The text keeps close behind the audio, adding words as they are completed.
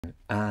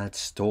add,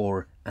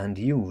 store and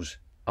use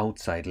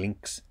outside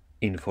links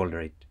in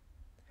Folderit.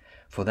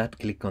 For that,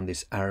 click on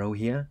this arrow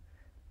here,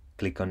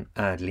 click on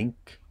add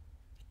link,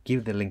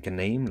 give the link a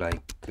name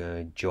like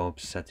job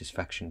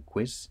satisfaction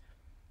quiz,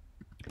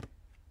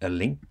 a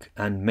link,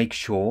 and make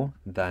sure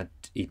that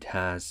it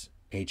has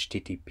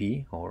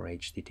HTTP or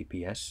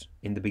HTTPS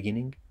in the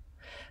beginning.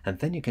 And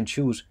then you can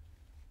choose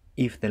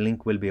if the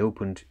link will be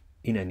opened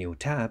in a new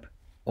tab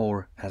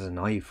or as an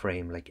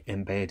iframe, like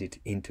embedded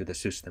into the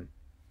system.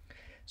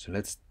 So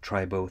let's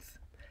try both.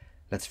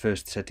 Let's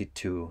first set it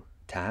to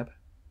tab,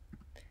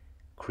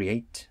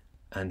 create,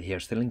 and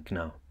here's the link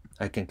now.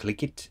 I can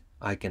click it,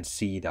 I can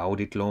see the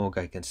audit log,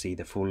 I can see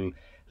the full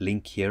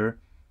link here.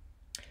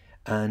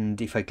 And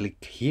if I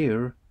click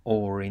here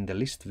or in the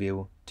list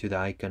view to the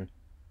icon,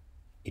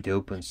 it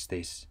opens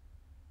this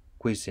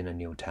quiz in a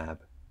new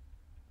tab.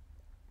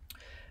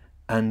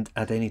 And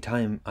at any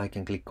time I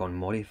can click on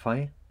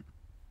modify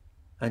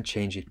and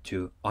change it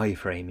to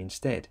iframe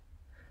instead.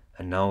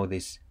 And now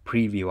this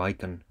preview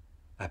icon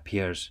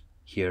appears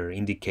here,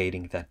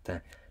 indicating that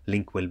the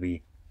link will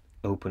be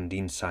opened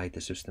inside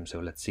the system. So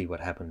let's see what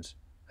happens.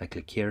 I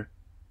click here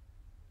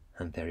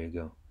and there you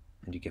go.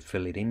 And you can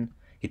fill it in.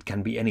 It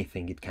can be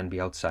anything. It can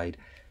be outside,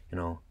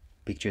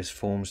 pictures,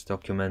 forms,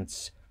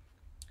 documents,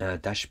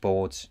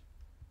 dashboards,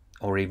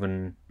 or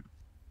even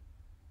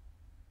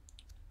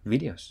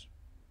videos.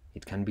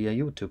 It can be a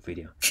YouTube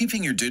video.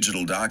 Keeping your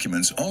digital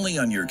documents only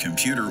on your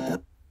computer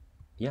or...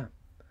 Yeah.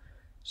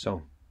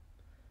 So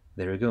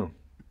there you go.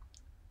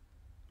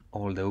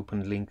 All the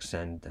open links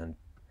and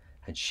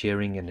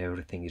sharing and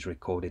everything is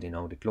recorded in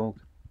audit log.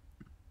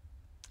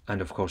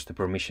 And of course the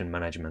permission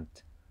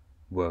management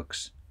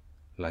works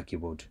like you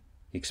would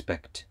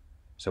expect.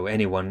 So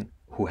anyone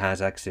who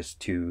has access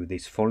to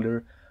this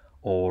folder,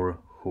 or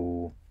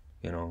who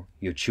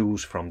you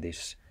choose from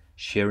this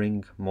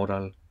sharing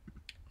model,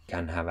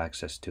 can have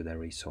access to the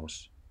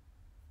resource.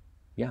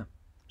 Yeah,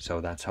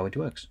 so that's how it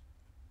works.